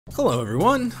Hello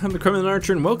everyone, I'm the Kremlin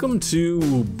Archer and welcome to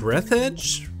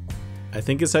Breathedge, I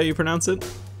think is how you pronounce it.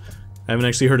 I haven't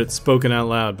actually heard it spoken out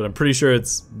loud, but I'm pretty sure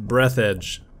it's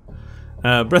Breathedge.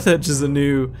 Breathedge is a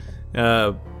new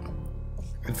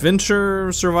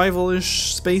adventure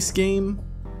survival-ish space game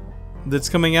that's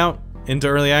coming out into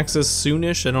early access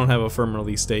soonish. I don't have a firm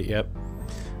release date yet.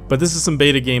 But this is some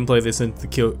beta gameplay. They sent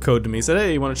the code to me, said,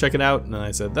 hey, you want to check it out? And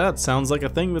I said, that sounds like a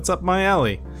thing that's up my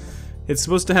alley. It's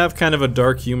supposed to have kind of a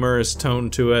dark, humorous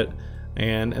tone to it,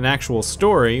 and an actual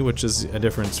story, which is a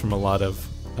difference from a lot of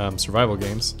survival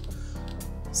games.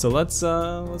 So let's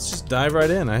just dive right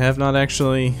in. I have not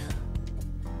actually...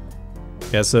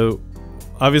 Yeah, so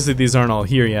obviously these aren't all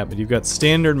here yet, but you've got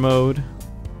standard mode.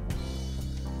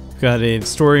 You've got a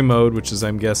story mode, which is,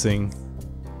 I'm guessing...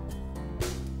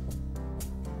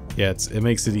 Yeah, it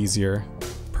makes it easier.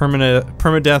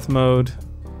 Permadeath mode.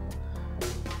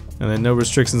 And then no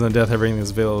restrictions on death, everything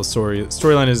is available.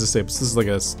 Storyline is disabled. So this is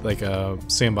like a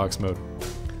sandbox mode.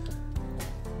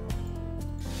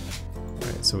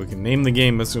 Alright, so we can name the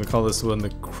game. Let's gonna call this one the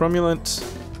Cromulent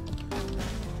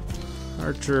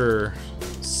Archer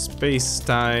Space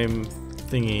Time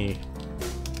Thingy.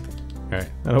 Alright,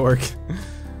 that'll work.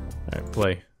 Alright,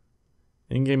 play.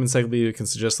 In-game encyclopedia can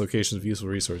suggest locations of useful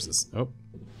resources. Oh.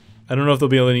 I don't know if there'll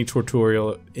be any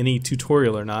tutorial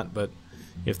or not, but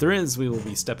if there is, we will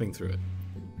be stepping through it.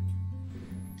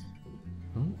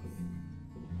 Oh.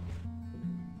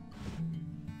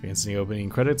 Fancy opening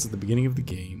credits at the beginning of the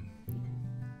game.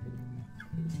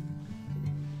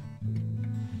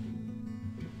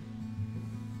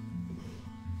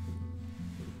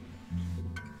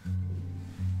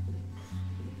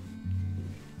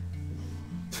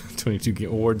 $22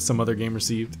 awards some other game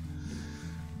received.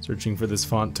 Searching for this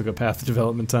font took a path of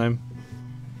development time.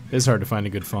 It is hard to find a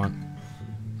good font.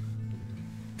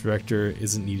 Director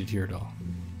isn't needed here at all.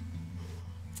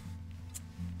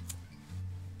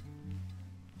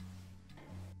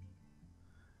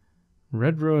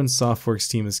 Red Ruin Softworks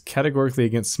team is categorically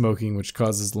against smoking, which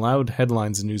causes loud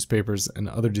headlines in newspapers and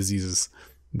other diseases.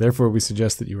 Therefore, we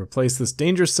suggest that you replace this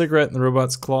dangerous cigarette in the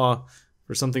robot's claw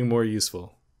for something more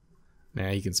useful.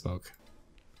 Nah, you can smoke.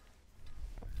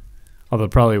 Although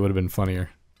it probably would have been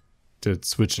funnier to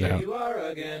switch it out. Here you are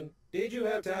again. Did you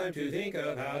have time to think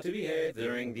of how to behave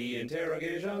during the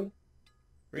interrogation?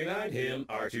 Remind him,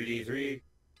 R2-D3.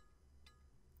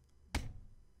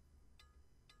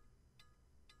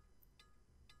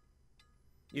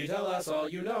 You tell us all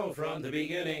you know from the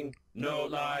beginning. No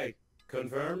lie.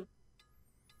 Confirm?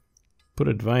 Put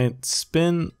a defiant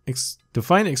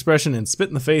expression and spit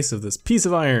in the face of this piece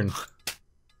of iron.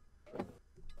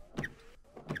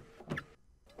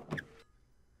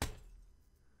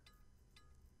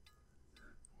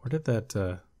 Where did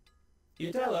that,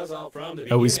 You tell us all from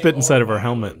the Oh, we spit inside of our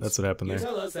violence. helmet. That's what happened there. You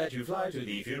tell us that you fly to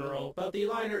the funeral, but the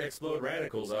liner explode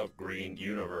radicals of green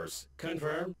universe.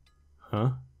 Confirm?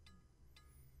 Huh?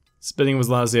 Spitting was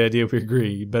lousy idea, we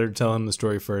agree. You better tell him the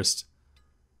story first.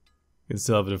 You can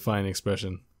still have a defiant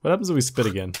expression. What happens if we spit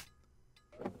again?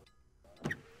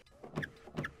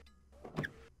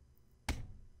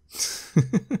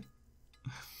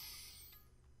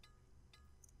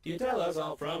 You tell us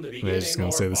all from the beginning. They're just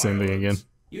gonna say the same thing again.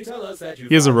 You tell us that you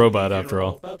He is a fly to robot the after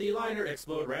funeral, all. But the liner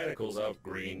explode radicals of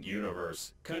green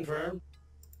universe. Confirm?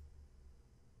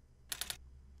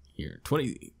 Here,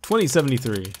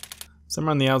 2073.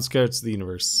 Somewhere on the outskirts of the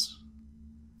universe.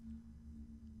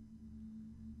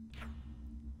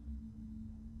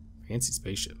 Fancy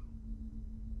spaceship.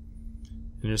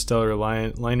 Interstellar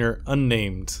liner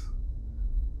unnamed.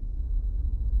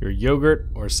 Your yogurt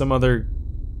or some other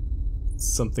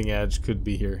something edge could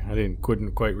be here. I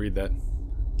couldn't quite read that.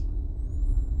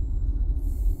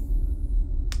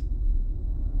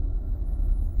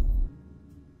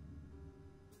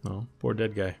 Oh, poor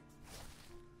dead guy.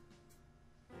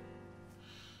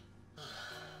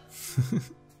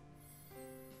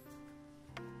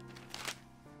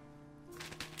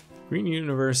 Green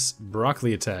Universe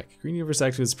broccoli attack. Green Universe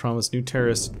activates promised new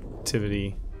terrorist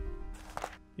activity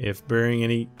if bearing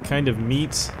any kind of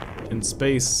meat in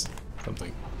space.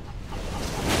 Something.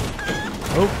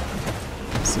 Oh,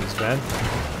 seems bad.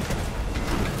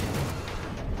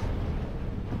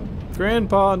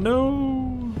 Grandpa,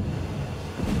 no!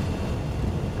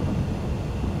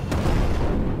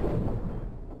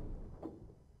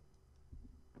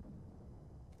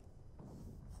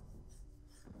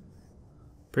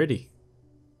 Pretty.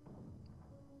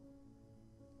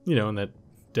 You know, in that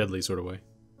deadly sort of way.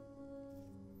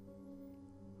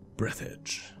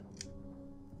 Breathedge.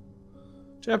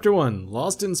 Chapter 1,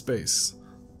 Lost in Space.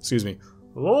 Excuse me.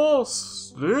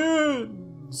 Lost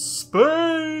in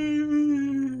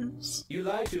Space. You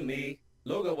lied to me.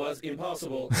 Logo was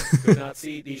impossible. Could not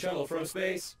see the shuttle from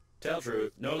space. Tell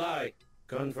truth, no lie.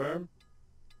 Confirm?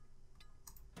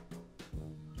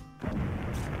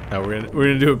 Now we're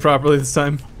gonna do it properly this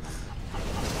time.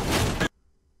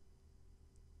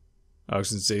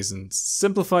 Oxygen stations.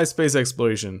 Simplify space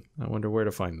exploration. I wonder where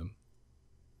to find them.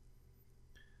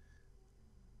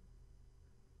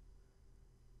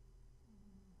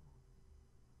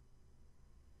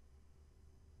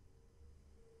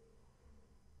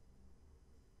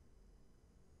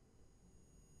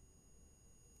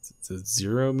 It's at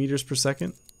 0 meters per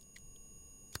second.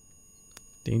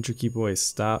 Danger, keep away,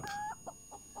 stop.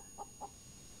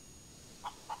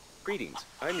 Greetings.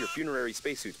 I'm your funerary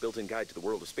spacesuit's built-in guide to the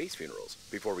world of space funerals.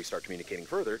 Before we start communicating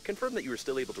further, confirm that you are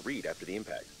still able to read after the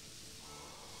impact.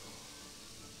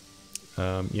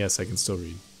 Yes, I can still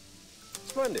read.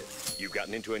 Splendid. You've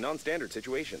gotten into a non-standard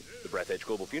situation. The Breathedge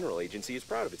Global Funeral Agency is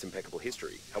proud of its impeccable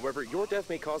history. However, your death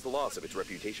may cause the loss of its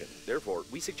reputation. Therefore,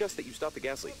 we suggest that you stop the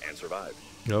gas leak and survive.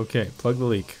 Okay, plug the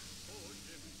leak.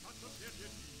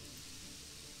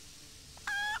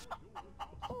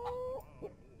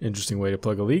 Interesting way to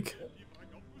plug a leak.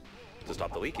 To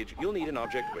stop the leakage, you'll need an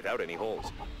object without any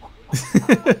holes.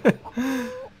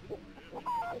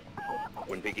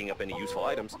 When picking up any useful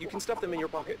items, you can stuff them in your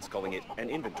pockets, calling it an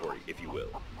inventory, if you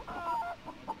will.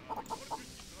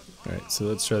 Alright, so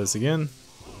let's try this again.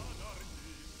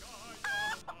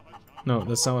 No,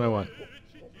 that's not what I want.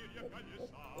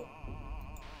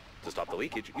 To stop the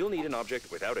leakage, you'll need an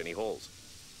object without any holes.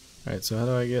 Alright, so how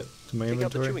do I get to my Take out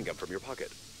inventory? the chewing gum from your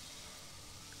pocket.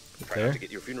 Try There. not to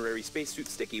get your funerary spacesuit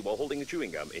sticky while holding the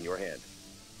chewing gum in your hand.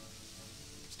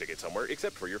 Stick it somewhere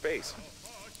except for your face.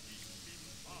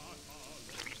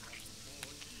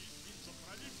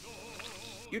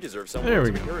 You deserve some There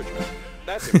words we of go. encouragement.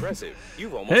 That's impressive.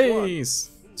 You've almost won. Hey!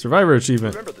 Survivor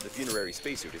achievement. Remember that the funerary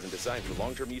spacesuit isn't designed for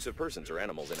long-term use of persons or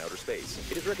animals in outer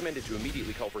space. It is recommended to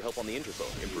immediately call for help on the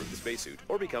interphone, improve the spacesuit,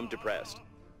 or become depressed.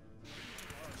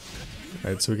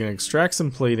 Alright, so we can extract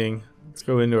some plating. Let's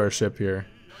go into our ship here.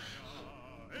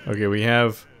 Okay, we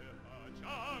have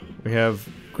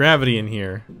gravity in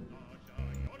here.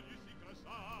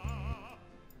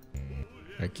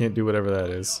 I can't do whatever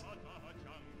that is.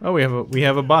 Oh, we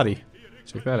have a body.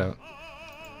 Check that out.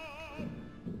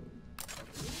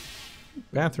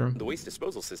 Bathroom. The waste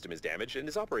disposal system is damaged and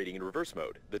is operating in reverse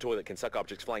mode. The toilet can suck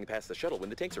objects flying past the shuttle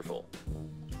when the tanks are full.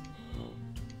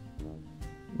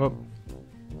 Whoop.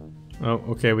 Oh,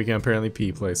 okay, we can apparently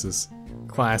pee places.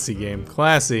 Classy game.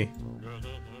 Classy.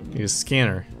 Need a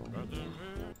scanner.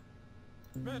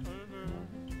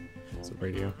 It's a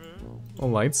radio. Oh,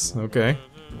 lights. Okay.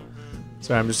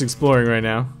 Sorry, I'm just exploring right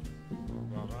now.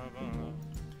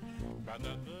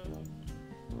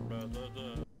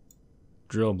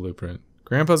 Drill blueprint.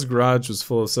 Grandpa's garage was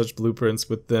full of such blueprints.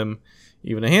 With them,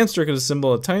 even a hamster could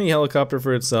assemble a tiny helicopter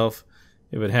for itself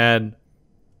if it had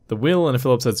the wheel and a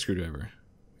Phillips head screwdriver.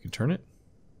 We can turn it?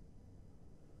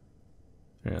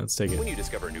 Alright, let's take it. When you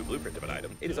discover a new blueprint of an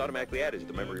item, it is automatically added to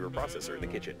the memory reprocessor in the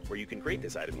kitchen, where you can create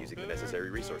this item using the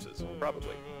necessary resources.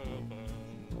 Probably.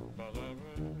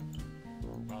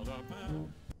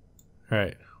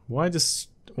 Alright. Why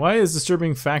is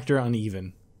disturbing factor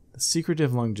uneven? The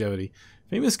secretive longevity.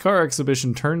 Famous car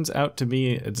exhibition turns out to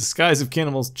be a disguise of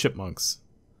cannibals chipmunks.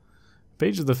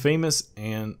 Page of the famous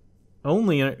and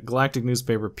only galactic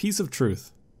newspaper Piece of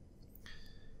Truth.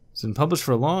 It's been published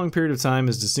for a long period of time,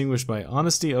 is distinguished by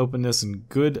honesty, openness, and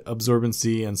good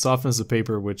absorbency and softness of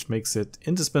paper, which makes it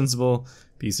indispensable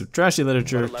piece of trashy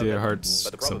literature to your heart's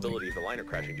But the probability of the liner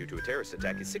crashing due to a terrorist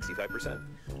attack is 65%.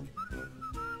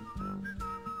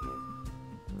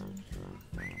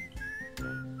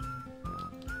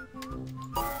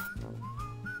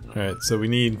 Alright, so we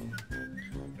need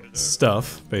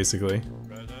stuff, basically.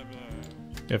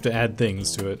 You have to add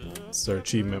things to it. It's our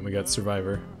achievement. We got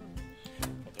Survivor.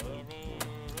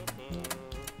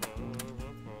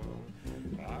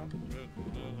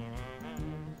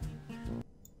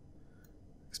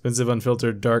 Expensive,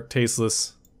 unfiltered, dark,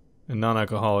 tasteless, and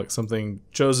non-alcoholic. Something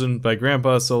chosen by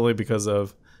Grandpa solely because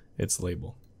of its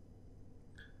label.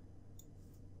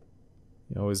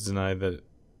 He always denied that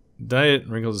diet,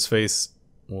 wrinkled his face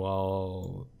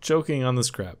while choking on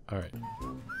this crap. Alright.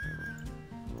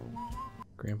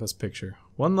 Grandpa's picture.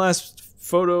 One last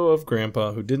photo of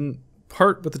Grandpa, who didn't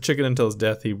part with the chicken until his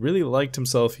death. He really liked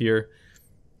himself here.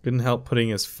 Couldn't help putting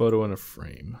his photo in a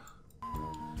frame.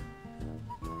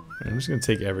 I'm just gonna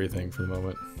take everything for the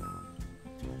moment.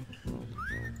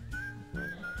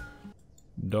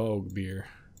 Dog beer.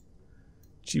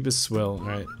 Cheapest swill.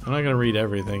 Alright, I'm not gonna read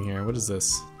everything here. What is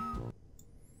this?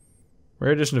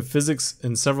 Rare edition of physics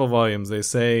in several volumes. They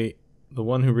say the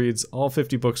one who reads all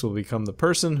 50 books will become the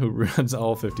person who reads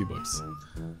all 50 books.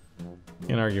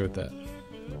 Can't argue with that.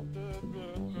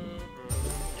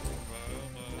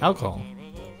 Alcohol.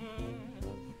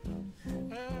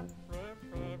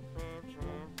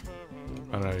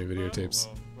 I don't have any videotapes.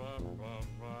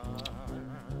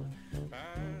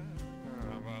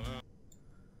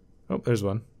 Oh, there's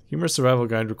one. Humorous survival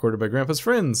guide recorded by Grandpa's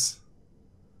friends.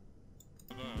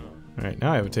 Alright,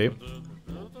 now I have a tape.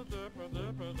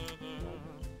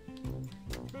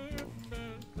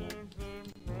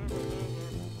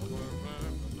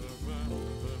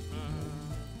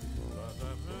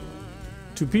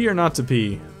 To pee or not to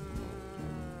pee?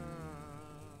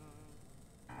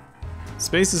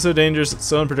 Space is so dangerous, it's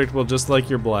so unpredictable, just like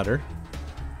your bladder.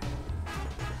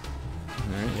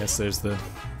 Alright, yes, there's the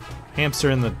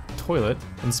hamster in the toilet.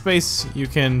 In space, you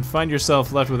can find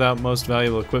yourself left without most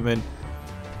valuable equipment.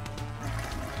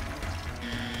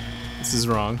 This is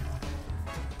wrong.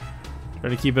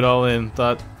 Try to keep it all in.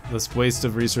 Thought this waste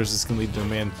of resources can lead to a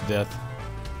man to death.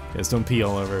 Yes, don't pee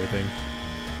all over everything.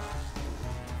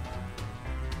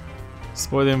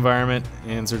 Explore the environment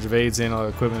in search of aids,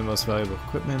 analog equipment, most valuable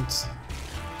equipment.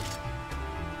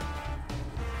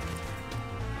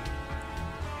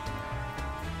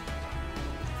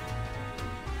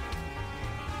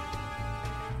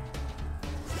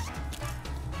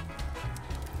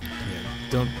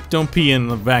 Yeah, don't pee in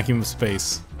the vacuum of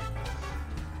space.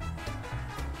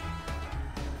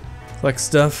 Collect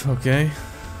stuff, okay.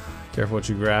 Careful what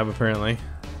you grab, apparently.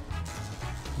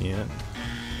 Yeah.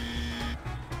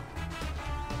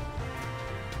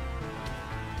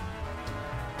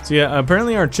 So yeah,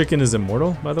 apparently our chicken is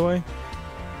immortal, by the way.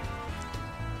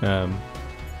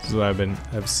 This is what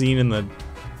I've seen in the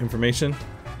information.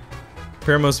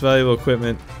 Repair most valuable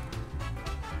equipment.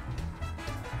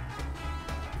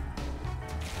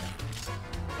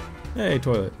 Hey,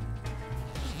 toilet.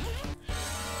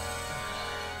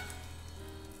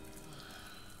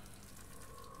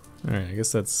 Alright, I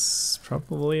guess that's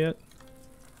probably it.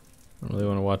 I don't really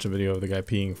want to watch a video of the guy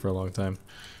peeing for a long time.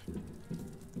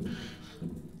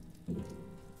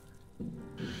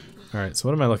 Alright, so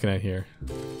what am I looking at here?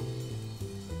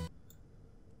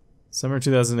 Summer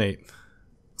 2008.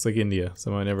 Looks like India.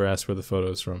 Someone never asked where the photo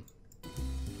is from.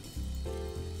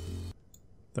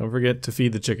 Don't forget to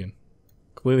feed the chicken.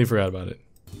 Completely forgot about it.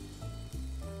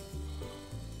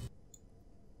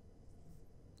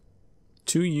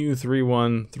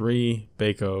 (2U313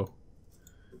 Baco).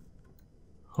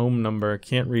 Home number.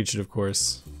 Can't reach it, of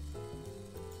course.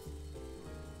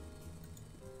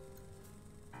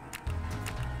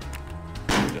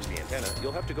 Just the antenna.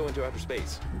 You'll have to go into outer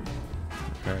space.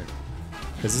 Alright.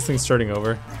 Is this thing starting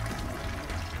over?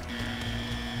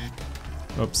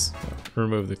 Oops.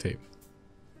 Remove the tape.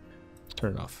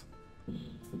 Turn it off. I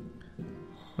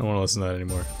don't want to listen to that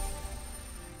anymore.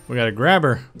 We got a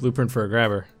grabber. Blueprint for a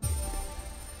grabber.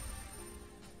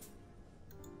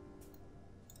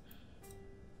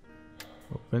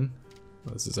 Open.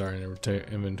 Well, this is our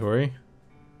inventory.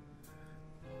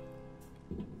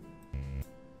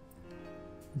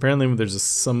 Apparently there's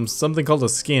something called a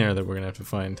scanner that we're gonna have to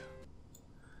find.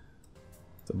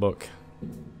 It's a book.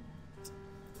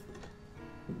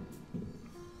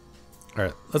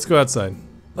 Alright, let's go outside.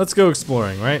 Let's go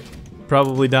exploring, right?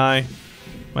 Probably die.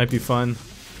 Might be fun.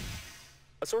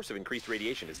 A source of increased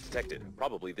radiation is detected.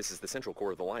 Probably this is the central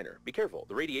core of the liner. Be careful,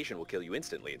 the radiation will kill you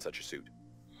instantly in such a suit.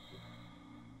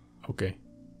 Okay.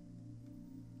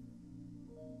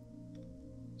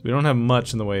 So we don't have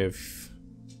much in the way of...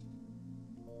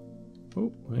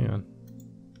 Oh, hang on.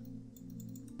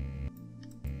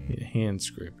 Need a hand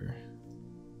scraper.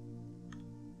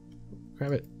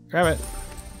 Grab it. Grab it.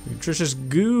 Nutritious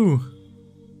goo.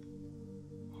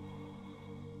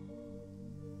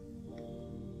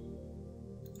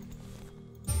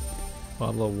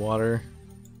 Bottle of water.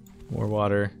 More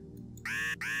water.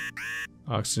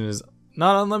 Oxygen is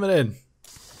not unlimited.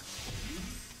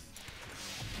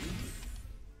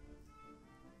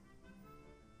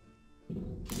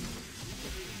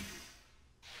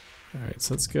 Alright,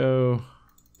 so let's go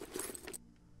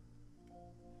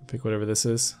pick whatever this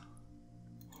is.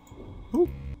 Ooh.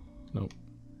 Nope.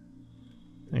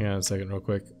 Hang on a second real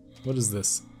quick. What is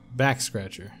this? Back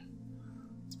scratcher.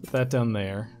 Let's put that down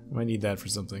there. I might need that for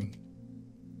something.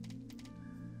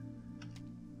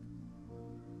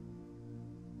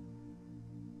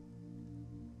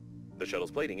 The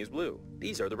shuttle's plating is blue.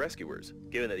 These are the rescuers.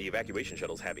 Given that the evacuation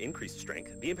shuttles have increased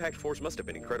strength, the impact force must have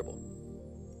been incredible.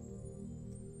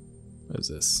 What is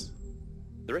this?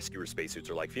 The rescuer spacesuits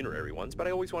are like funerary ones, but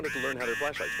I always wanted to learn how their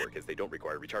flashlights work as they don't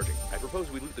require recharging. I propose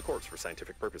we loot the corpse for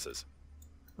scientific purposes.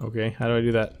 Okay, how do I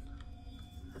do that?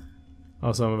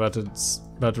 Also, I'm about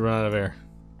to run out of air.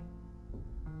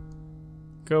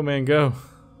 Go, man, go.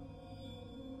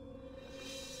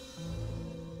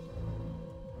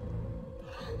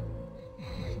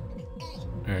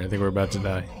 Alright, I think we're about to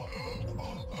die.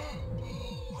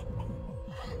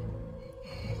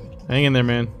 Hang in there,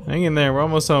 man. Hang in there. We're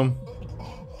almost home.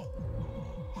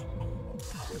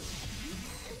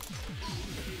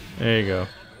 There you go.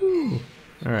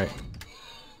 Alright.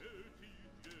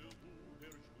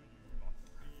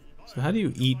 So how do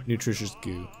you eat nutritious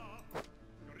goo? I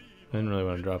didn't really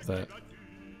want to drop that.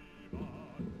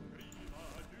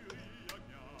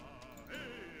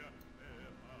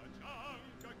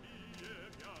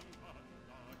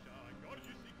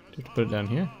 Do you have to put it down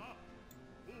here?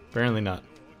 Apparently not.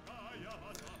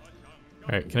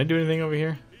 Alright, can I do anything over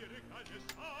here?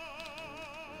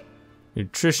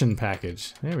 Nutrition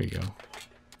package. There we go.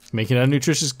 Making out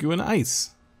nutritious goo and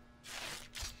ice.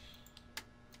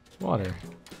 Water.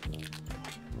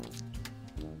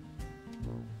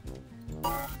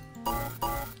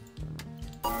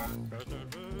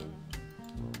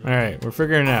 Alright, we're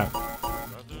figuring it out.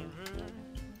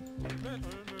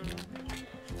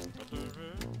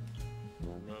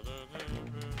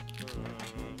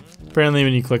 Apparently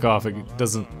when you click off, it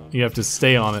doesn't... You have to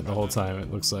stay on it the whole time,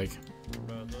 it looks like.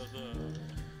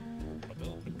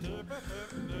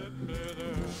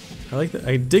 I like that.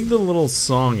 I dig the little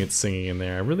song it's singing in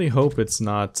there. I really hope it's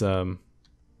not, That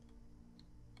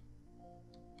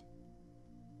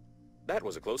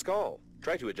was a close call.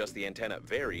 Try to adjust the antenna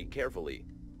very carefully.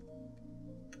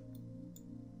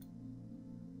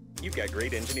 You've got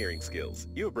great engineering skills.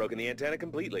 You have broken the antenna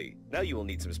completely. Now you will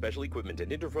need some special equipment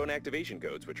and interphone activation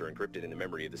codes, which are encrypted in the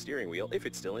memory of the steering wheel if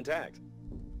it's still intact.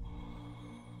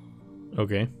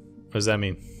 Okay. What does that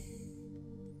mean?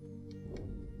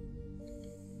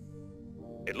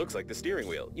 It looks like the steering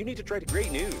wheel. You need to try to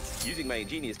great news. Using my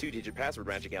ingenious 2-digit password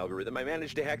matching algorithm, I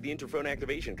managed to hack the interphone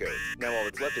activation code. Now all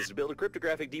that's left is to build a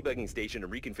cryptographic debugging station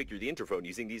and reconfigure the interphone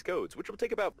using these codes, which will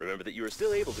take about... Remember that you are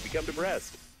still able to become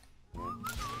depressed.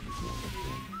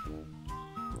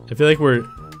 I feel like we're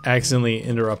accidentally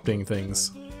interrupting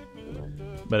things,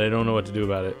 but I don't know what to do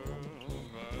about it.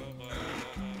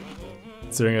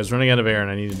 Considering I was running out of air and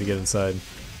I needed to get inside.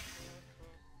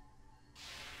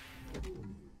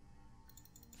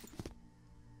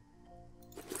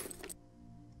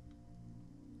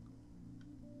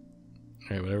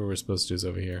 Alright, whatever we're supposed to do is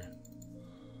over here.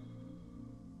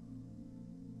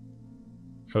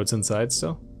 Oh, it's inside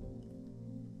still?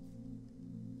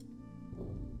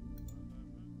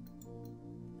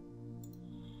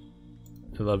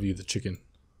 I love you, the chicken.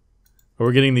 Oh,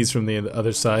 we're getting these from the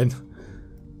other side.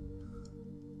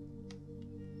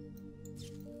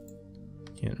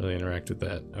 Can't really interact with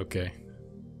that. Okay.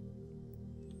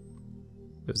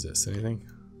 What is this? Anything?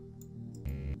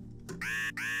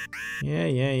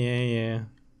 Yeah.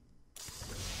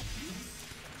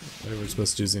 Whatever we're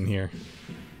supposed to do is in here.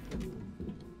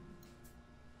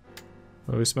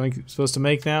 What are we supposed to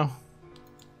make now?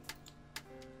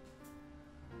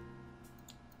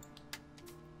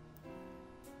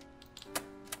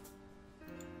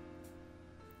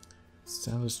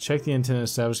 Establish, check the antenna,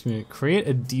 establish community, create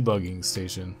a debugging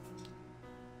station.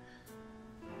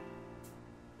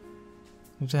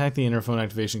 You have to hack the interphone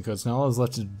activation codes. Now all is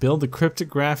left is build the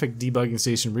cryptographic debugging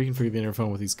station, reconfigure the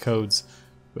interphone with these codes.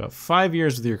 About 5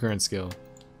 years with your current skill.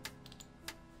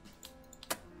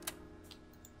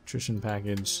 Nutrition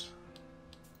package.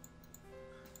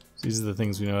 So these are the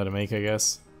things we know how to make, I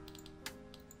guess.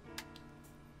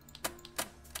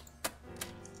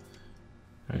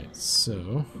 Alright,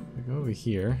 so we go over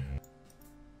here.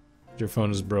 Your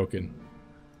phone is broken.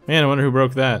 Man, I wonder who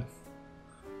broke that.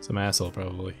 Some asshole,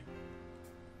 probably.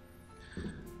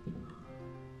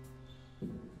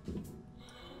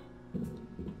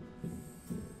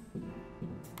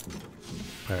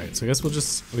 Alright, so I guess we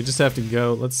just have to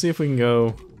go. Let's see if we can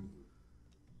go.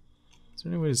 Is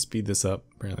there any way to speed this up?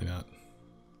 Apparently not.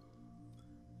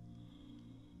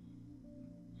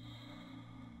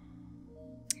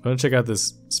 I want to check out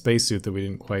this spacesuit that we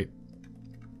didn't quite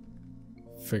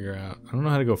figure out. I don't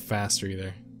know how to go faster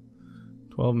either.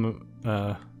 12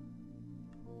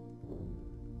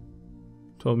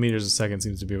 meters a second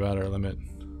seems to be about our limit.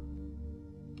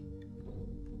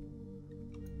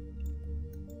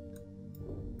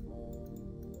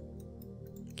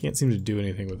 Can't seem to do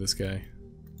anything with this guy.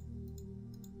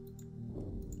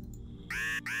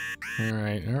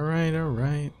 Alright.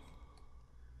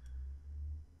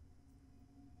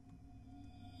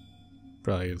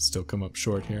 Probably gonna still come up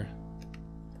short here.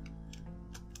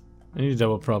 I need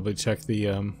to probably check the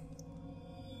yeah,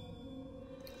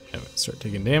 start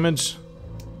taking damage.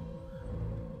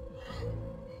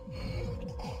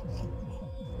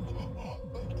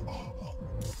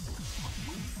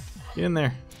 Get in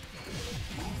there.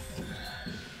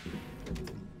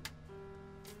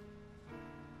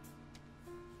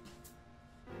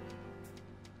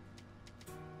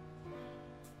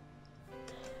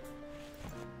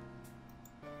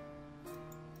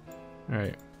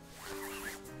 Alright.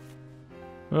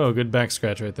 Oh, good back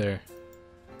scratch right there.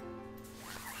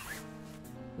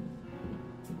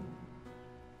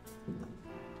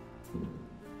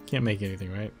 Can't make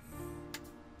anything, right?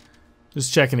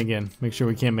 Just checking again. Make sure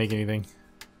we can't make anything.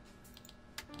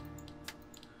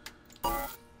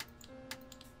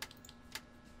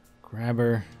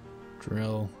 Grabber,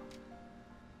 drill,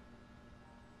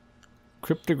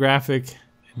 cryptographic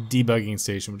debugging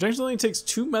station, which actually only takes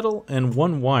 2 metal and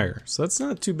 1 wire, so that's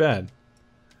not too bad.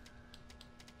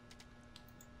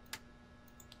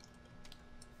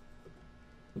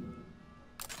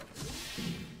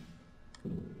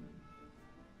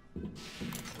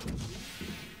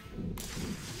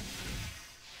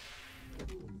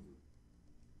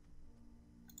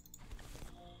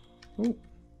 Ooh.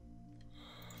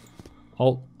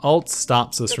 Alt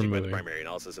stops us from Judging by the moving. primary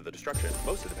analysis of the destruction,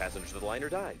 most of the passengers of the liner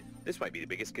died. This might be the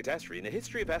biggest catastrophe in the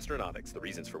history of astronautics, the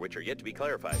reasons for which are yet to be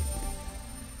clarified.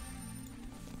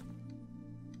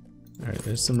 Alright,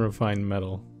 there's some refined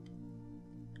metal.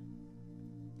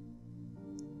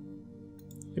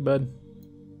 Hey, bud.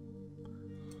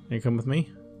 You come with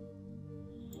me?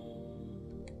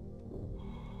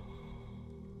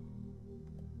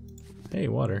 Hey,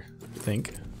 water. I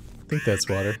think that's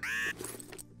water.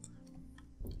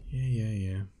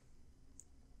 Yeah.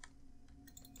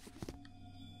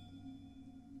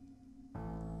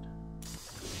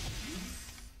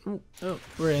 Oh,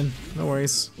 we're in. No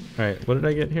worries. Alright, what did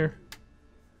I get here?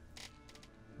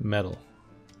 Metal.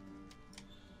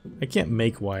 I can't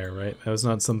make wire, right? That was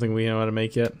not something we know how to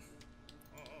make yet.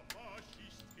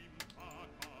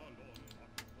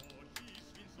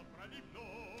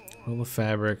 Roll of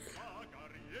fabric.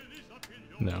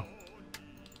 No.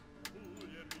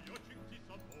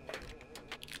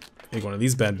 Make one of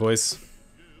these bad boys.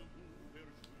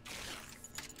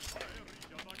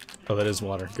 Oh, that is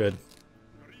water. Good.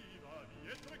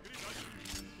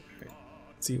 Okay.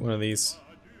 Let's eat one of these.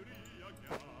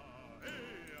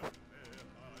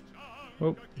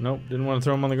 Oh, nope. Didn't want to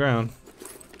throw them on the ground.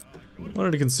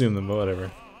 Wanted to consume them, but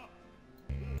whatever.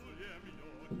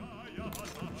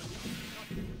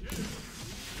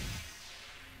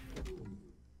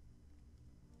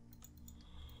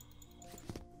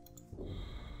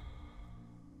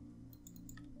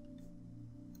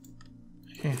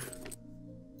 Yeah.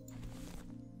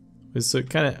 It's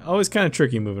always kind of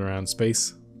tricky moving around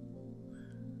space.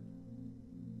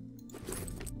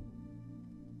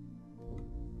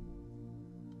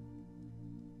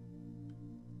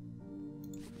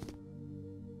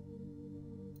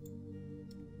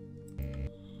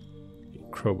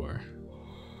 Crowbar.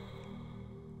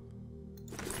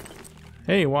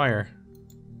 Hey, wire.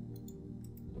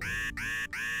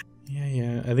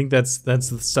 Yeah. I think that's the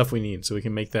stuff we need, so we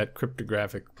can make that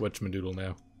cryptographic whatchamadoodle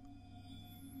now.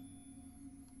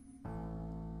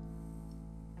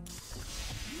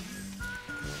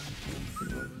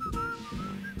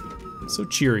 So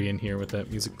cheery in here with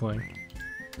that music playing.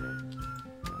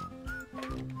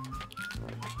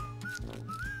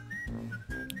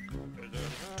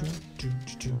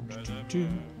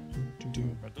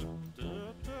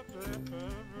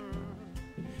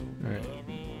 Alright.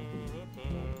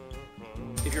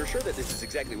 If you're sure that this is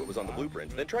exactly what was on the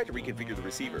blueprint, then try to reconfigure the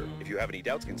receiver. If you have any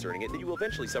doubts concerning it, then you will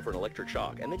eventually suffer an electric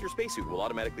shock, and then your spacesuit will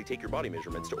automatically take your body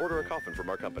measurements to order a coffin from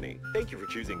our company. Thank you for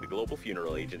choosing the Global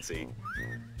Funeral Agency.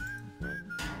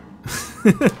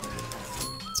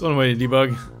 That's one way to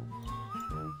debug.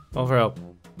 Call for help.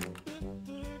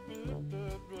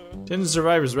 10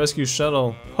 survivors rescue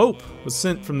shuttle Hope was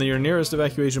sent from your nearest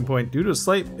evacuation point due to a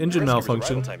slight engine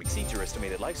malfunction. Arrival time exceeds your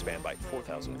estimated lifespan by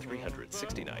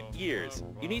 4,369 years.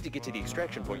 You need to get to the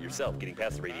extraction point yourself, getting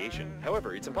past the radiation.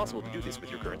 However, it's impossible to do this with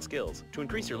your current skills. To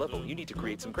increase your level, you need to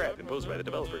create some crap imposed by the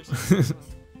developers.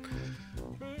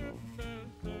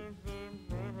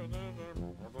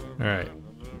 Alright.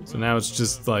 So now it's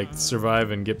just like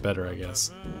survive and get better, I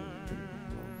guess.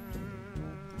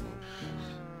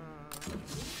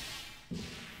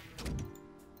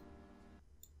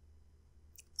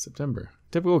 September.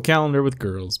 Typical calendar with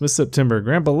girls. Miss September.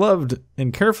 Grandpa loved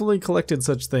and carefully collected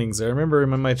such things. I remember in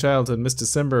my childhood, Miss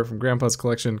December from Grandpa's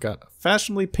collection got a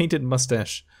fashionably painted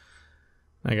mustache.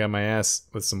 I got my ass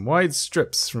with some wide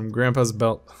strips from Grandpa's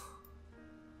belt.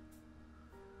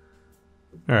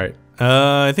 Alright.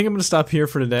 I think I'm going to stop here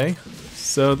for today.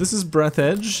 So this is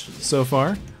Breathedge so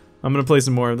far. I'm going to play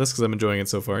some more of this because I'm enjoying it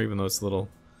so far, even though it's a little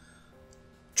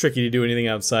tricky to do anything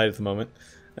outside at the moment.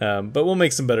 But we'll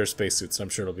make some better spacesuits. I'm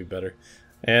sure it'll be better.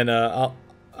 And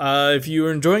if you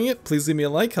are enjoying it, please leave me a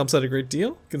like. Helps out a great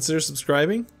deal. Consider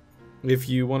subscribing if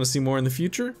you want to see more in the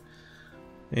future.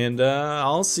 And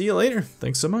I'll see you later.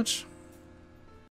 Thanks so much.